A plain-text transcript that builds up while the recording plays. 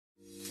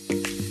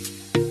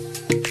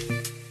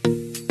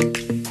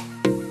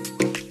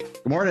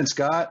Morning,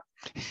 Scott.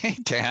 Hey,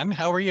 Dan,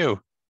 how are you?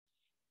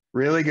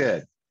 Really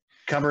good.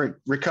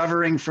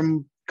 Recovering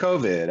from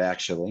COVID,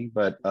 actually,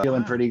 but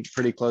feeling Ah,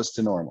 pretty close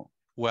to normal.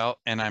 well,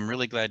 and I'm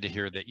really glad to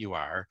hear that you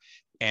are.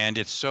 And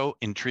it's so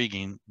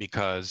intriguing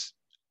because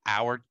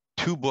our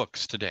two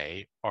books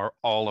today are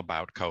all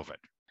about COVID.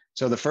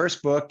 So the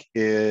first book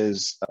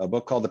is a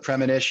book called The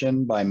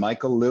Premonition by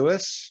Michael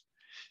Lewis.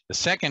 The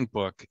second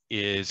book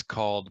is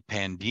called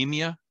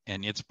Pandemia,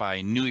 and it's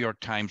by New York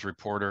Times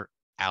reporter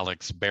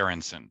Alex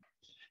Berenson.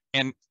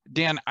 And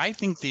Dan, I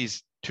think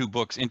these two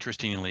books,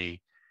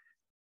 interestingly,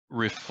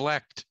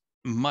 reflect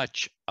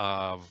much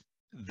of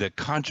the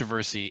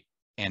controversy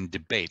and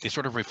debate. They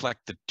sort of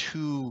reflect the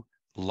two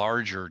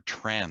larger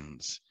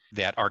trends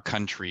that our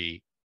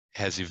country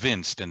has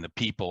evinced and the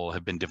people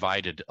have been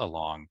divided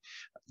along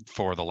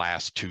for the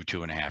last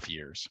 2.5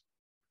 years.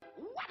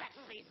 Wabbit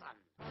season!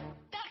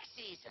 Duck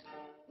season!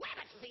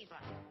 Wabbit fever!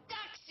 Duck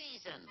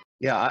season!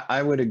 Yeah,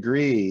 I would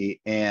agree.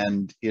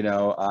 And,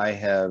 I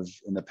have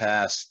in the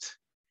past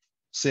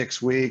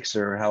 6 weeks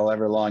or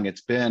however long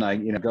it's been, I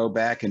go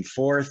back and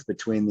forth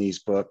between these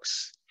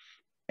books,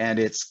 and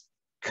it's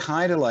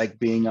kind of like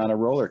being on a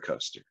roller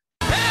coaster.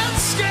 And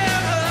scared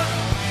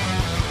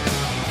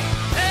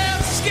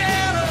and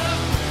scared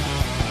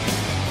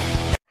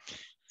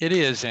It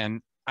is.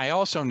 And I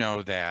also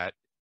know that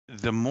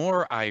the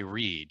more I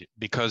read,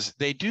 because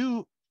they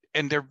do,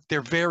 and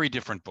they're very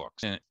different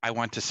books. And I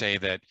want to say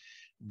that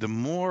the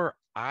more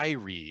I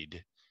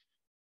read,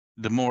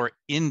 the more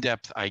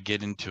in-depth I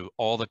get into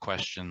all the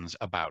questions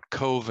about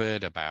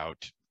COVID, about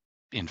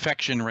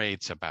infection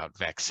rates, about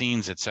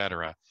vaccines, et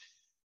cetera,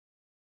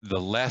 the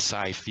less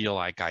I feel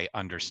like I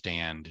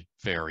understand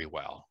very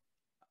well.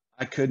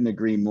 I couldn't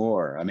agree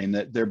more. I mean,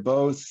 they're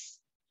both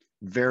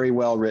very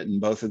well written.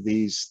 Both of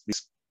these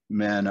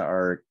men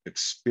are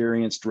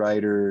experienced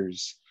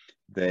writers.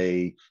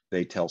 They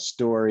tell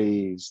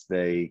stories.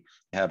 They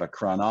have a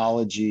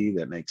chronology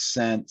that makes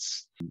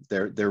sense.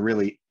 They're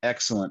really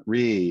excellent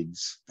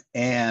reads.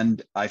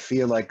 And I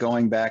feel like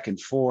going back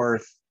and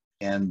forth,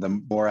 and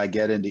the more I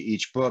get into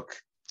each book,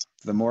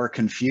 the more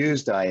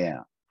confused I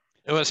am.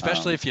 Well,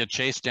 especially if you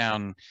chase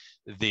down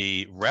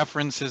the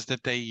references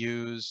that they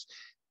use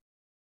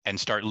and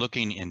start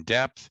looking in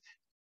depth.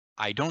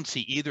 I don't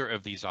see either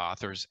of these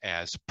authors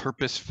as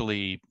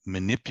purposefully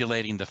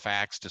manipulating the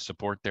facts to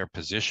support their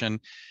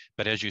position.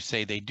 But as you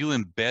say, they do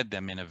embed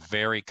them in a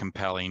very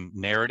compelling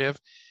narrative.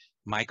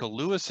 Michael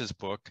Lewis's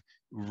book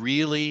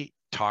really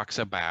talks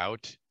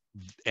about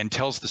and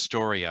tells the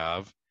story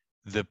of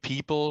the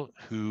people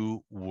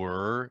who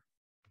were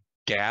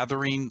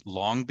gathering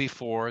long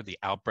before the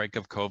outbreak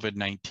of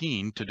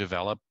COVID-19 to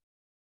develop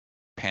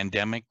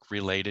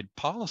pandemic-related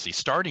policy,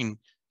 starting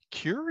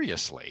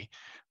curiously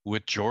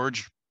with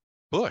George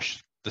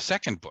Bush, the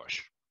second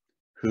Bush.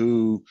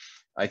 Who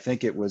I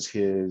think it was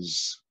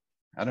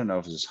I don't know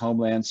if it was his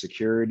Homeland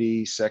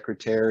Security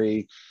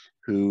Secretary,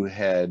 who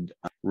had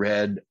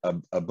read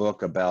a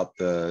book about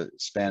the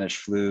Spanish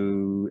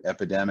flu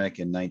epidemic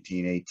in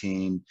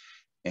 1918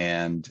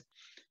 and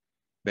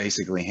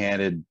basically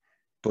handed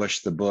Bush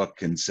the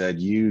book and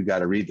said, "You got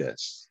to read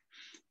this."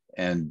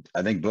 And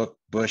I think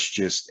Bush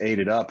just ate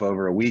it up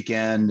over a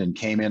weekend and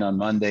came in on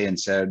Monday and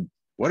said,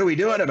 "What are we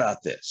doing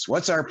about this?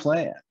 What's our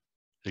plan?"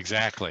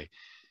 Exactly.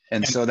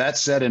 And so that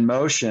set in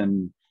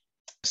motion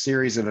a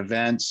series of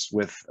events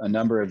with a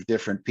number of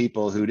different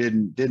people who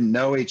didn't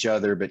know each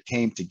other but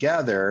came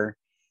together,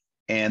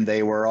 and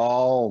they were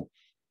all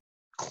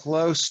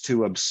close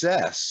to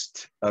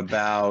obsessed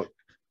about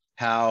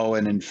how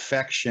an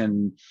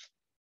infection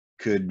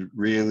could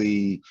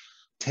really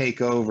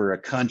take over a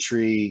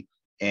country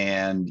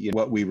and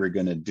what we were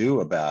going to do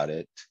about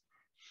it.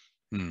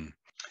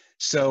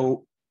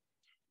 So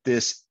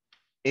this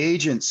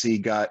agency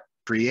got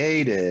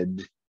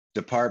created,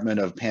 Department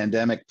of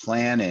Pandemic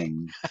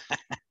Planning,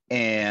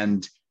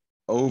 and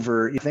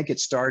I think it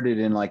started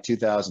in like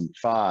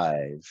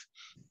 2005,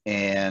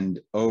 and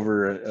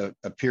over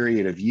a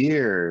period of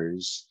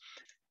years,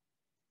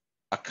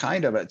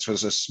 it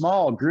was a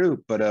small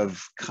group, but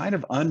of kind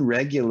of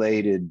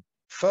unregulated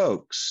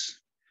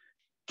folks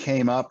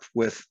came up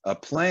with a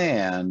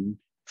plan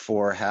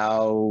for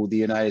how the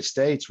United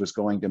States was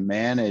going to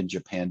manage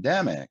a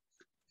pandemic.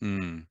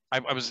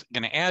 I was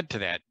going to add to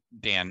that,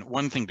 Dan,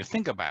 one thing to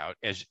think about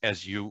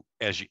as you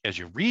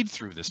read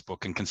through this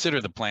book and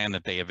consider the plan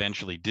that they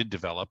eventually did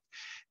develop,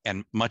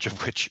 and much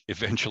of which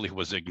eventually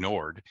was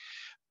ignored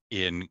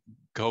in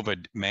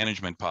COVID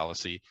management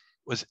policy,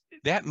 was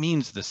that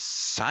means the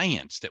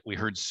science that we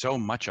heard so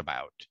much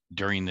about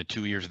during the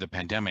 2 years of the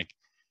pandemic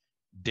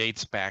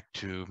dates back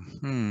to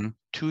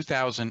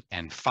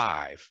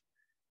 2005,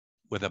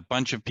 with a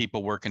bunch of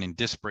people working in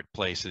disparate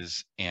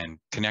places and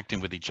connecting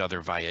with each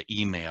other via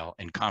email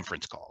and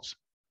conference calls.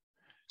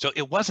 So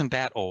it wasn't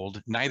that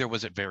old, neither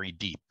was it very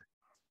deep.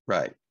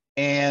 Right.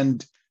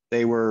 And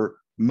they were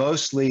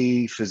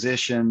mostly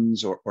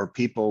physicians or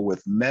people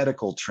with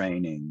medical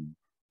training.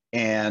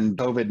 And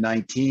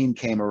COVID-19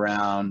 came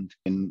around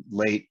in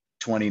late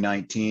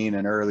 2019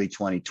 and early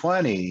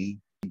 2020.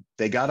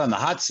 they got on the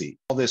hot seat.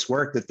 All this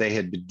work that they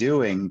had been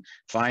doing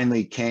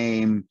finally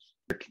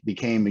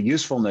became a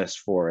usefulness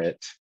for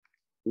it.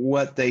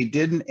 What they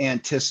didn't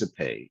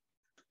anticipate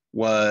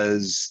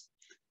was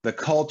the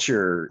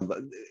culture.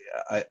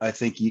 I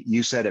think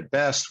you said it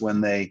best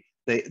when they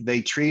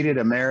treated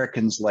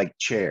Americans like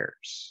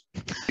chairs.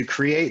 You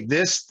create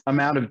this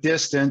amount of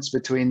distance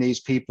between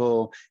these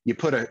people, you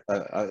put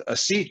a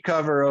seat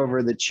cover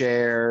over the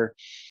chair,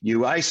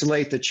 you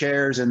isolate the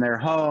chairs in their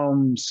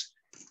homes.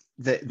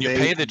 You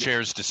pay the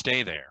chairs to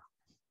stay there.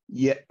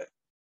 Yeah,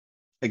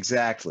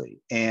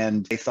 exactly.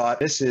 And they thought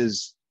this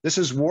is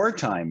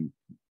wartime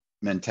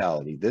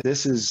mentality.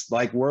 This is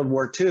like World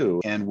War II,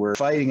 and we're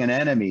fighting an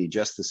enemy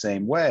just the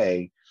same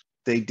way.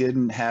 They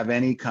didn't have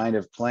any kind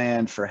of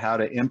plan for how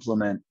to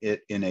implement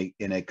it in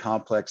a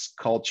complex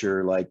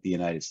culture like the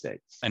United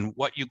States. And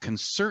what you can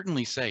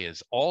certainly say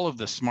is all of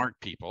the smart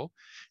people,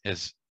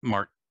 as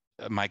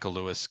Michael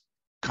Lewis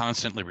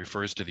constantly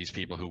refers to these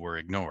people who were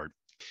ignored,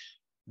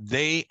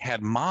 they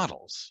had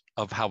models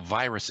of how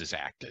viruses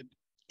acted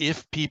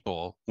if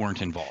people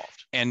weren't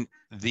involved. And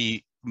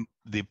the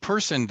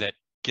person that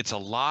gets a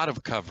lot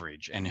of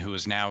coverage and who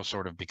is now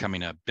sort of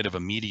becoming a bit of a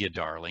media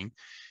darling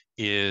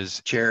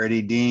is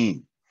Charity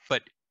Dean.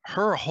 But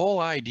her whole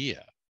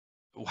idea,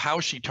 how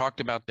she talked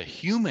about the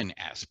human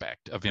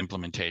aspect of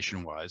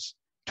implementation, was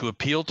to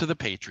appeal to the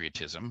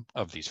patriotism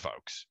of these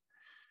folks,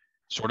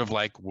 sort of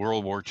like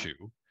World War II.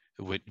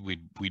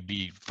 We'd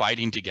be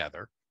fighting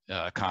together,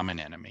 a common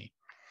enemy,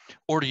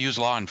 or to use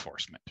law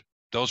enforcement.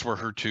 Those were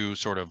her two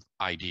sort of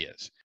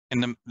ideas.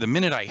 And the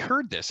minute I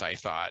heard this, I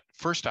thought,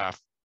 first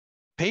off,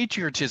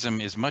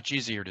 patriotism is much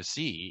easier to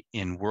see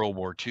in World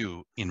War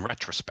II in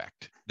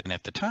retrospect than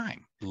at the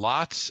time.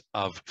 Lots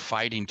of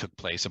fighting took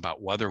place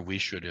about whether we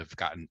should have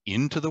gotten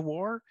into the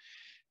war.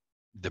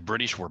 The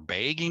British were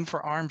begging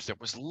for arms. There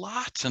was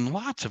lots and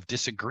lots of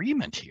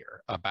disagreement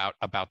here about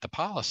the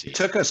policy. It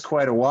took us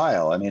quite a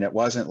while. I mean, it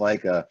wasn't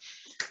like a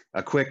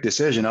quick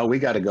decision. Oh, we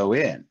got to go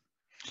in.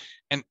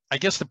 And I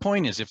guess the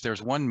point is, if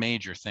there's one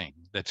major thing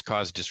that's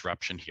caused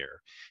disruption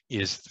here,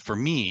 is for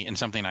me, and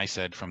something I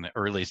said from the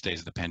earliest days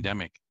of the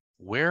pandemic,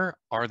 where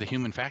are the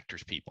human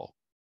factors people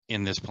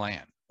in this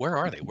plan? Where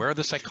are they? Where are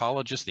the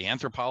psychologists, the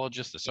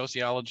anthropologists, the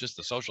sociologists,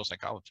 the social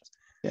psychologists?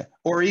 Yeah,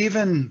 or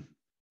even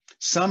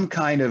some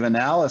kind of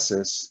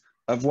analysis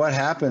of what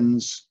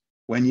happens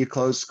when you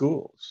close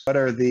schools. What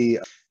are the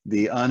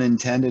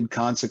unintended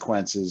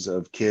consequences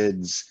of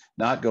kids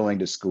not going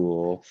to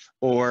school?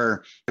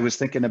 Or I was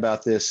thinking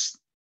about this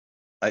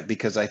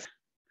because I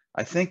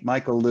think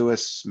Michael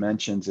Lewis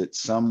mentions it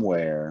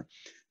somewhere,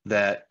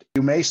 that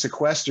you may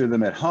sequester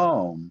them at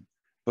home,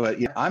 but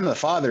I'm the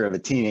father of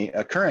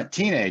a current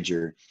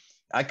teenager.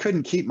 I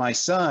couldn't keep my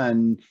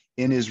son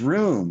in his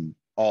room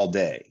all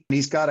day.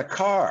 He's got a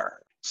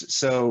car.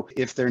 So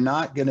if they're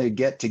not going to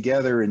get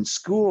together in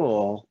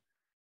school,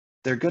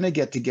 they're going to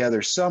get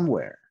together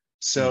somewhere.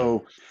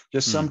 So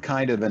just some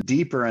kind of a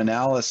deeper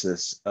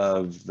analysis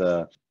of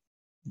the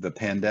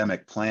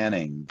pandemic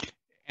planning.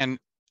 And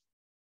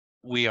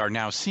we are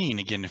now seeing,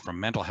 again, from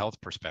mental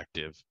health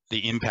perspective,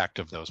 the impact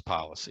of those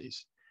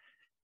policies.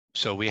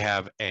 So we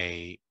have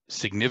a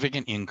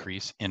significant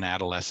increase in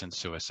adolescent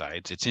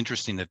suicides. It's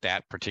interesting that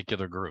that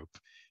particular group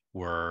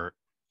were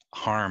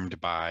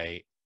harmed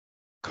by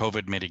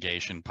COVID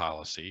mitigation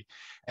policy,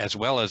 as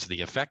well as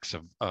the effects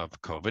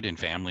of COVID in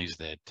families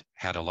that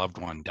had a loved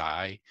one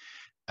die,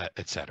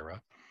 et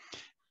cetera.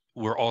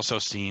 We're also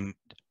seeing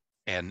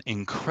an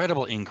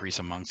incredible increase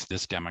amongst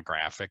this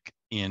demographic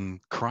in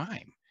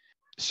crime.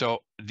 So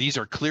these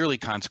are clearly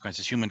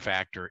consequences, human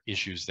factor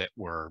issues that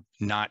were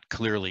not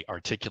clearly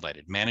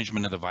articulated.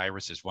 Management of the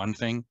virus is one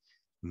thing,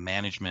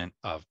 management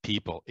of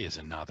people is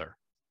another.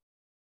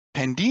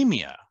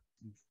 Pandemia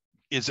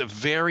is a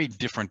very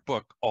different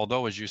book,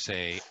 although, as you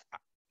say,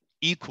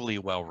 equally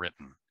well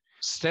written.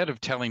 Instead of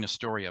telling a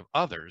story of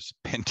others,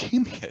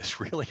 Pandemia is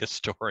really a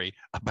story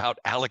about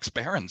Alex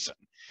Berenson.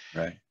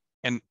 Right.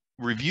 And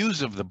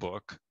reviews of the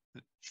book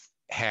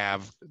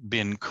have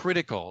been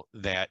critical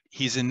that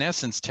he's in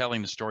essence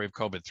telling the story of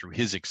COVID through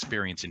his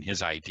experience and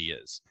his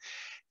ideas.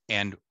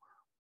 And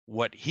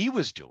what he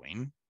was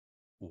doing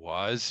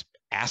was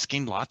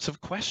asking lots of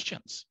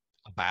questions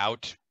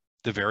about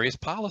the various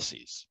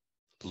policies,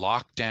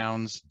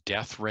 lockdowns,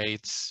 death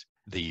rates,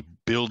 the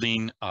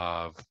building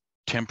of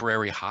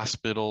temporary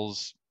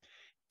hospitals,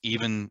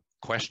 even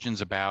questions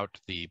about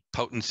the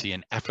potency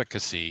and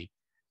efficacy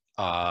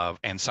of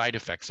and side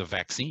effects of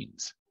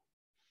vaccines.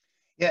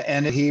 Yeah,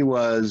 and he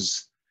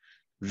was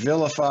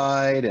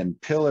vilified and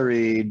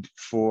pilloried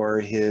for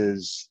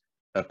his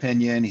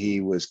opinion.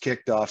 He was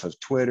kicked off of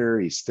Twitter.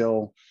 He's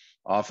still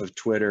off of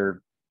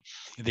Twitter.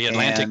 The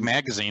Atlantic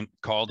magazine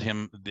called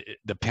him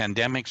the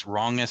pandemic's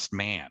wrongest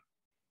man.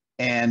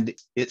 And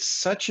it's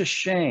such a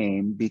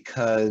shame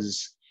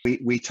because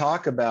we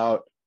talk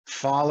about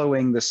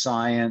following the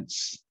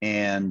science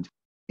and,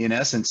 in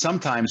essence,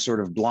 sometimes sort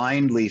of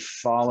blindly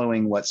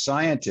following what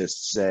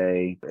scientists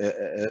say,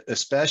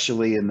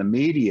 especially in the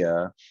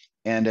media.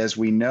 And as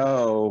we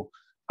know,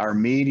 our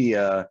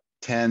media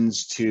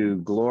tends to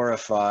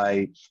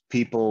glorify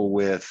people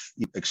with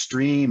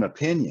extreme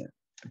opinion.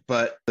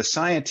 But the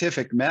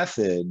scientific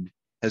method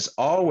has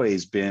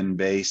always been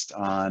based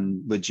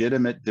on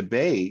legitimate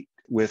debate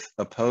with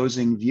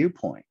opposing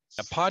viewpoints.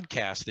 A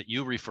podcast that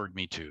you referred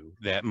me to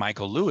that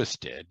Michael Lewis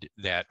did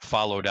that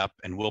followed up,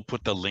 and we'll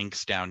put the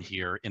links down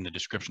here in the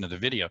description of the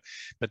video,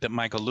 but that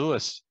Michael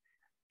Lewis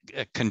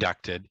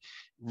conducted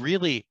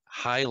really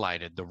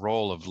highlighted the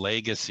role of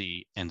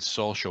legacy and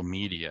social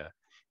media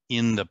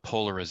in the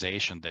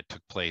polarization that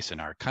took place in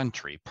our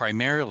country.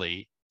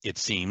 Primarily, it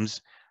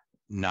seems,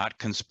 not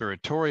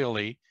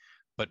conspiratorially,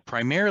 but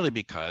primarily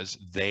because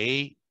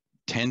they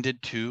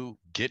tended to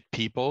get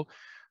people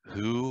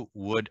who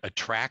would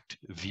attract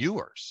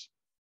viewers.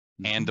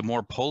 Mm-hmm. And the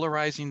more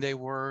polarizing they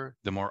were,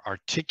 the more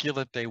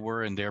articulate they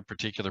were in their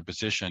particular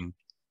position,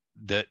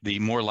 the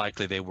more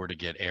likely they were to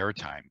get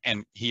airtime.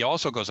 And he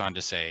also goes on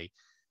to say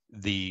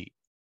the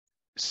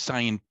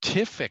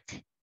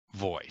scientific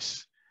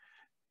voice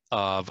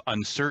of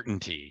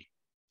uncertainty,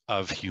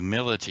 of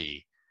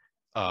humility,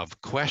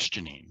 of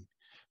questioning,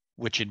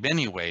 which in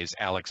many ways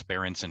Alex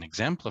Berenson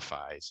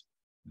exemplifies,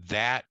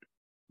 that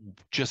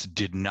just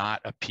did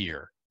not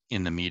appear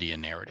in the media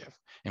narrative.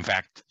 In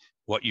fact,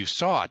 what you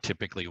saw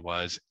typically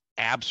was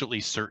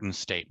absolutely certain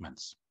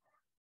statements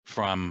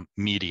from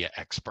media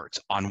experts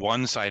on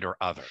one side or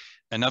other.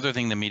 Another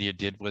thing the media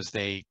did was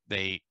that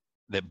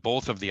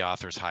both of the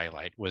authors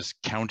highlight was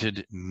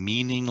counted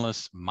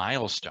meaningless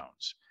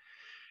milestones.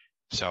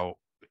 So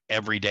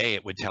every day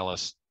it would tell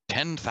us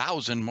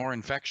 10,000 more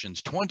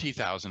infections,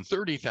 20,000,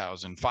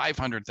 30,000,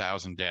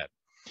 500,000 dead,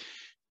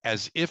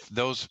 as if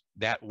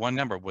that one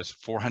number was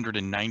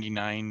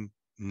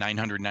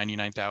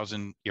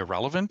 999,000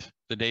 irrelevant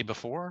the day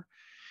before.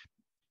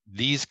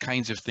 These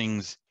kinds of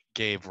things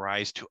gave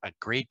rise to a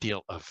great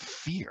deal of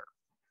fear.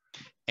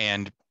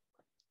 And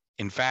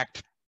in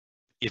fact,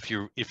 if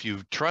you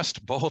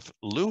trust both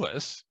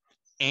Lewis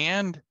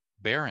and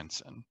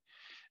Berenson,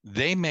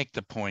 they make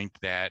the point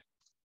that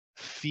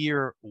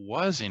fear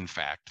was in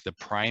fact the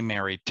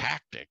primary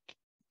tactic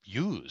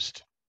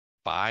used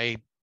by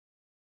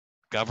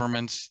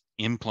governments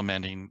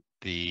implementing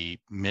the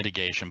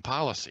mitigation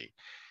policy.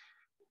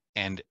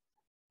 And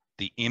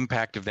the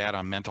impact of that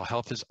on mental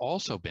health has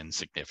also been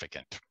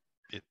significant.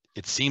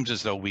 It seems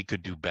as though we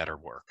could do better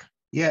work.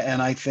 Yeah,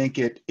 and I think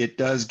it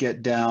does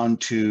get down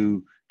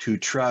to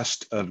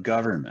trust of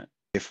government.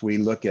 If we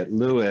look at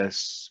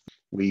Lewis,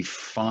 we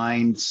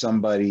find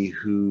somebody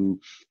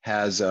who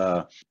has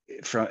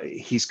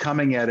he's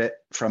coming at it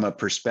from a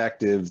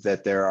perspective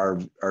that there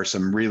are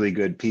some really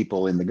good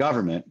people in the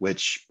government,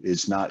 which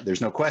is not,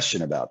 there's no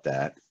question about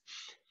that.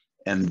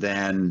 And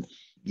then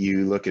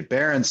you look at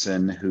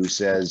Berenson, who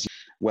says,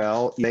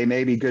 well, they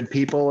may be good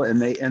people,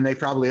 and they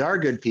probably are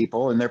good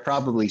people, and they're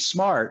probably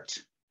smart,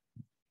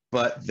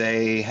 but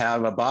they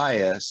have a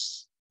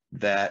bias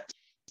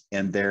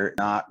and they're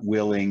not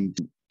willing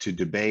to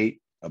debate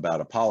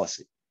about a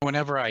policy.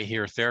 Whenever I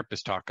hear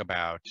therapists talk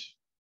about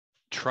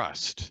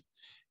trust,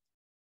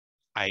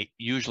 I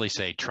usually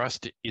say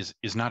trust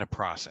is not a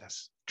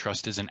process.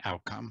 Trust is an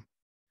outcome.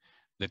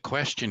 The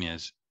question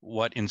is,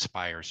 what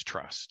inspires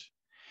trust?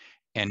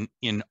 And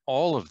in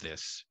all of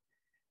this,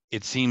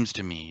 it seems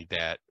to me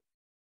that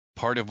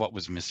part of what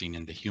was missing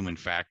in the human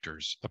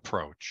factors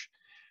approach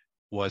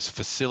was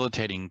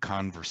facilitating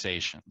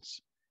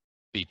conversations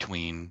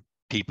between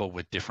people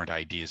with different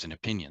ideas and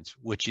opinions,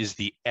 which is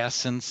the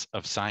essence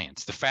of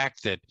science. The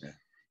fact that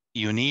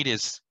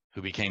Ioannidis,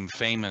 who became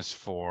famous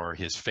for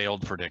his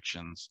failed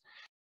predictions,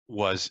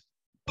 was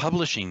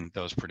publishing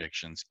those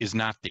predictions is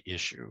not the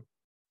issue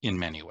in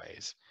many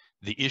ways.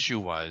 The issue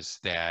was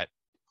that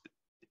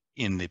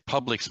in the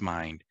public's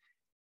mind,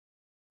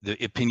 the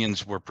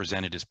opinions were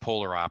presented as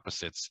polar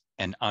opposites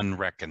and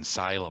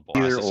unreconcilable.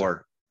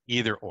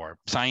 Either or.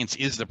 Science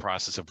is the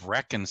process of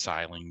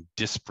reconciling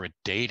disparate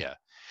data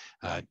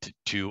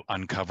to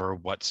uncover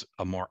what's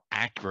a more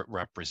accurate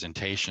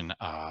representation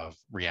of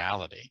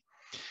reality.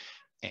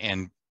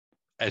 And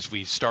as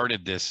we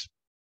started this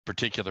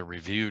particular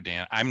review,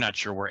 Dan, I'm not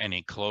sure we're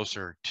any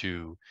closer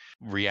to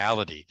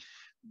reality,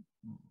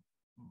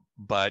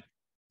 but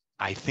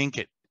I think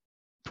it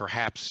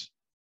perhaps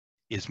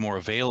is more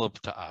available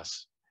to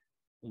us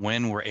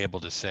when we're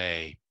able to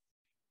say,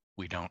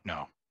 we don't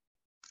know.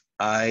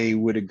 I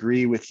would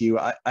agree with you.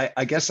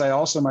 I guess I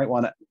also might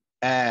want to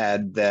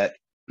add that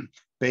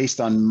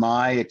based on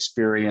my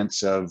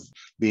experience of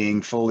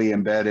being fully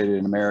embedded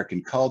in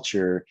American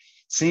culture,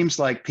 seems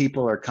like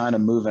people are kind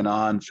of moving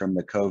on from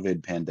the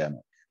COVID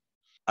pandemic.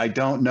 I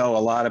don't know a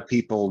lot of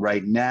people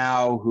right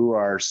now who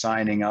are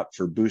signing up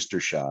for booster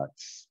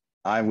shots.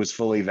 I was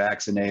fully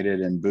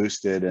vaccinated and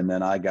boosted, and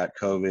then I got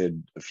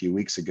COVID a few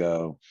weeks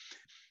ago.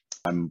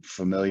 I'm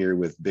familiar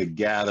with big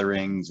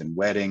gatherings and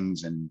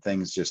weddings and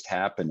things just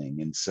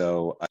happening. And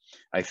so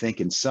I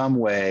think in some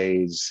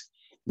ways,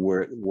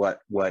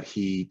 what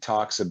he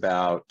talks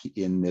about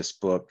in this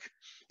book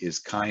is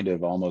kind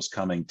of almost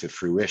coming to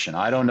fruition.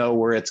 I don't know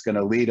where it's going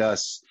to lead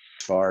us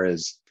as far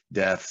as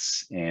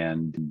deaths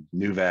and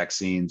new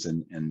vaccines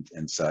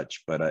and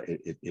such. But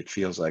it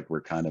feels like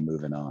we're kind of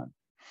moving on.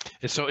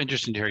 It's so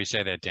interesting to hear you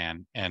say that,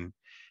 Dan. And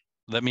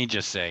let me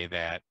just say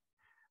that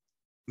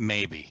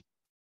maybe,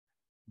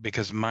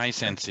 because my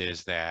sense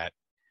is that,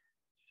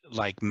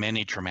 like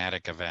many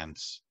traumatic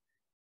events,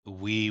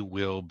 we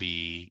will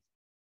be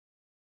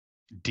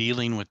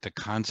dealing with the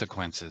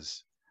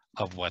consequences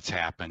of what's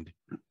happened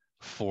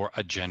for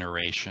a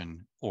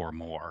generation or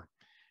more.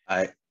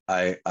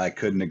 I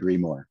couldn't agree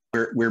more.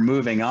 We're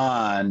moving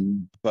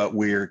on, but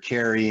we're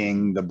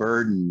carrying the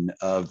burden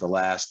of the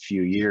last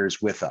few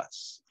years with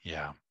us.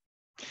 Yeah.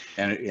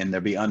 And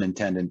there'll be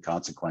unintended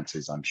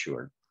consequences, I'm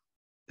sure.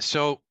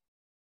 So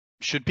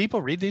should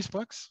people read these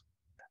books?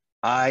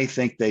 I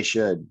think they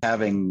should.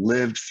 Having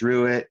lived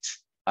through it,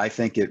 I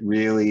think it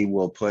really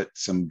will put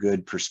some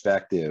good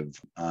perspective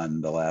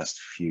on the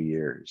last few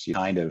years. You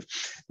kind of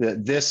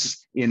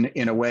this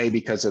in a way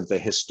because of the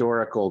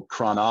historical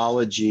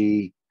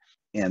chronology,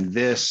 and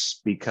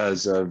this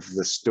because of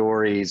the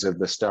stories of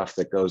the stuff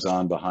that goes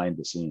on behind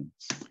the scenes.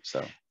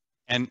 So,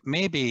 and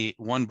maybe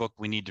one book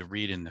we need to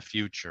read in the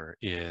future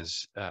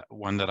is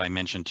one that I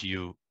mentioned to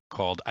you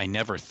called "I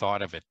Never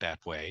Thought of It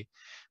That Way"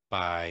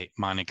 by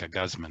Monica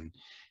Guzman.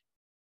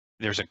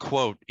 There's a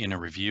quote in a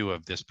review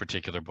of this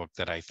particular book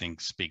that I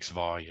think speaks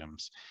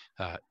volumes.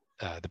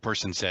 The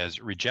person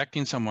says,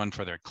 "Rejecting someone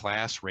for their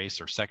class,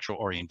 race, or sexual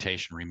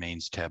orientation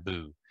remains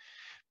taboo.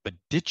 But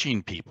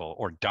ditching people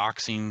or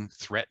doxing,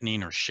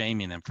 threatening, or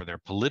shaming them for their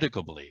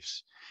political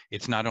beliefs,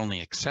 it's not only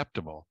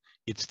acceptable,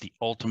 it's the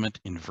ultimate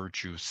in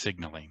virtue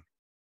signaling."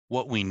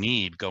 What we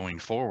need going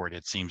forward,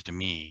 it seems to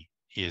me,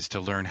 is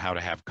to learn how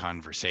to have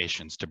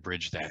conversations to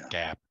bridge that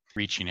gap,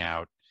 reaching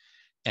out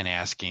and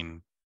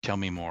asking, tell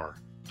me more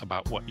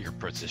about what your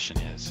position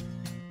is.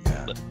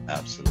 Yeah,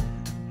 absolutely.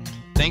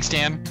 Thanks,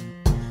 Dan.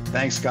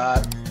 Thanks,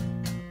 Scott.